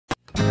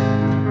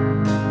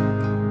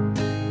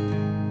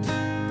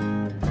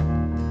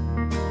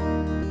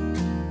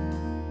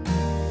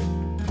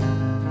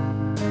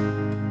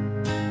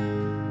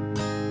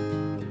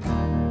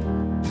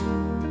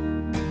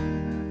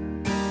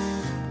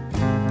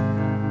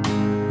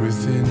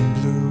within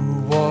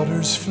blue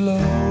waters flow,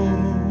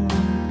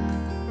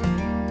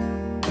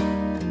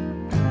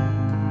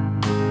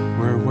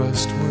 where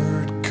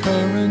westward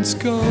currents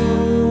go.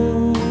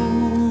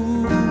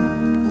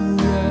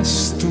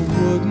 Rests the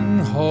wooden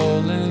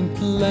hull and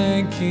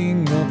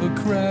planking of a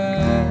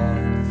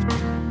craft.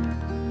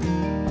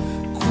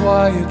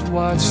 Quiet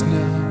watch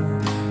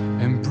now,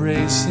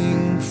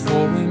 embracing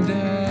fore and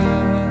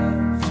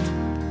aft.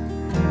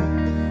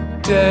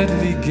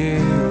 Deadly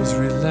gales,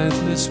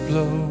 relentless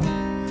blow,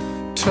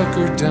 took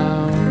her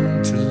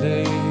down to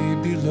lay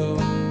below.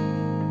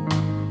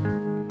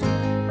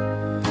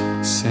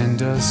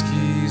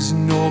 Sandusky's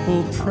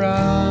noble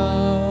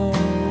prow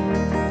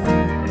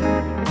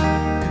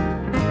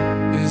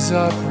is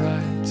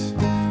upright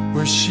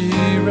where she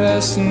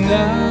rests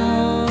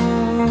now.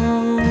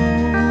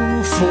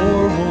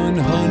 For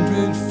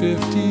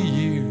 150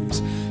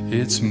 years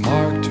it's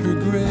marked her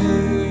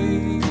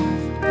grave.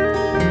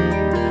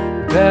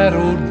 That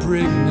old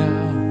brig now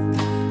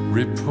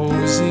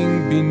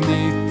reposing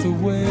beneath the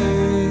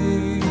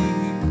waves,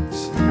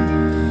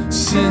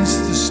 since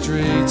the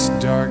straits'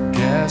 dark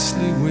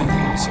ghastly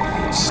winds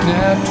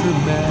snapped her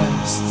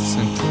masts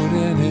and put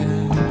an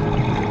end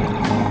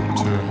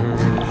to her.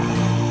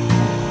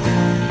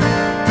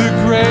 The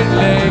Great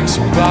Lakes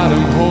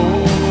bottom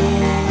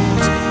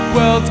holds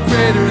wealth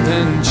greater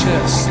than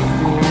chests of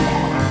gold.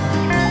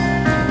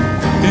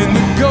 In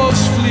the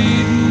ghost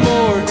fleet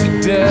moored to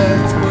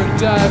death where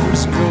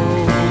divers go,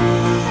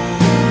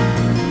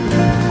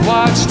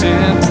 watched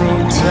and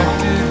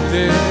protected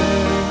there,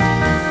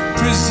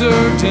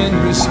 preserved in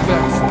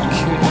respectful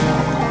care,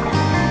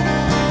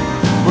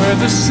 where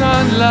the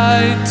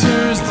sunlight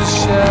turns the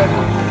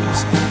shadows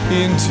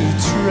into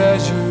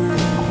treasures.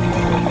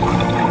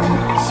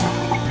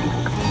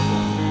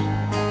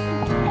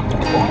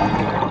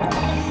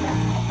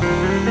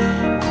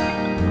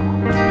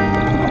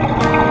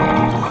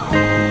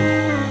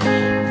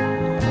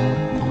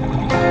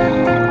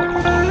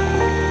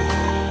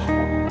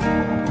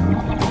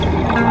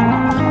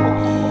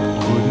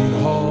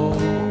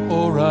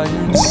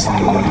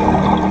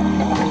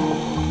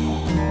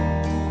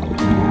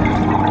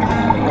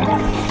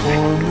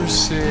 Former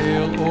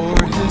sail or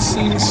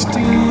hissing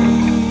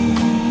steam,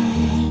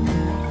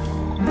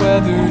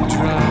 weather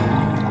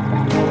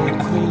drown or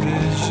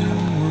collision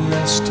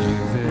resting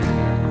there.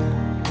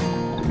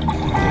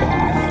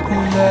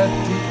 Let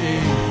the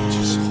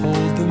ages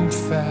hold them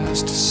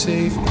fast,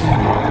 safe in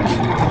our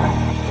care.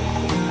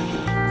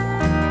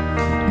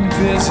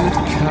 Visit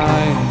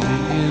kindly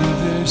in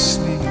their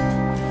sleep,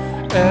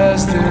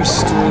 as their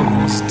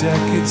stories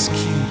decades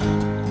keep.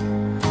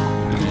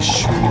 Be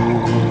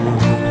sure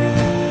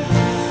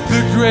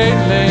the Great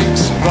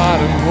Lakes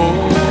bottom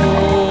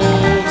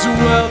holds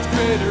wealth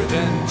greater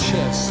than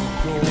chests of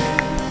gold.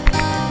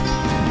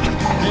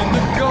 In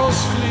the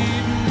ghost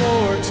fleet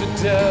moored to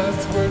death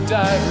where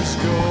divers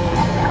go,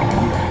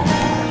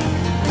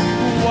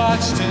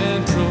 watched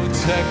and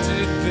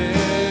protected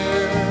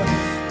there,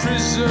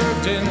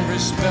 preserved in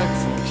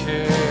respectful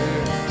care,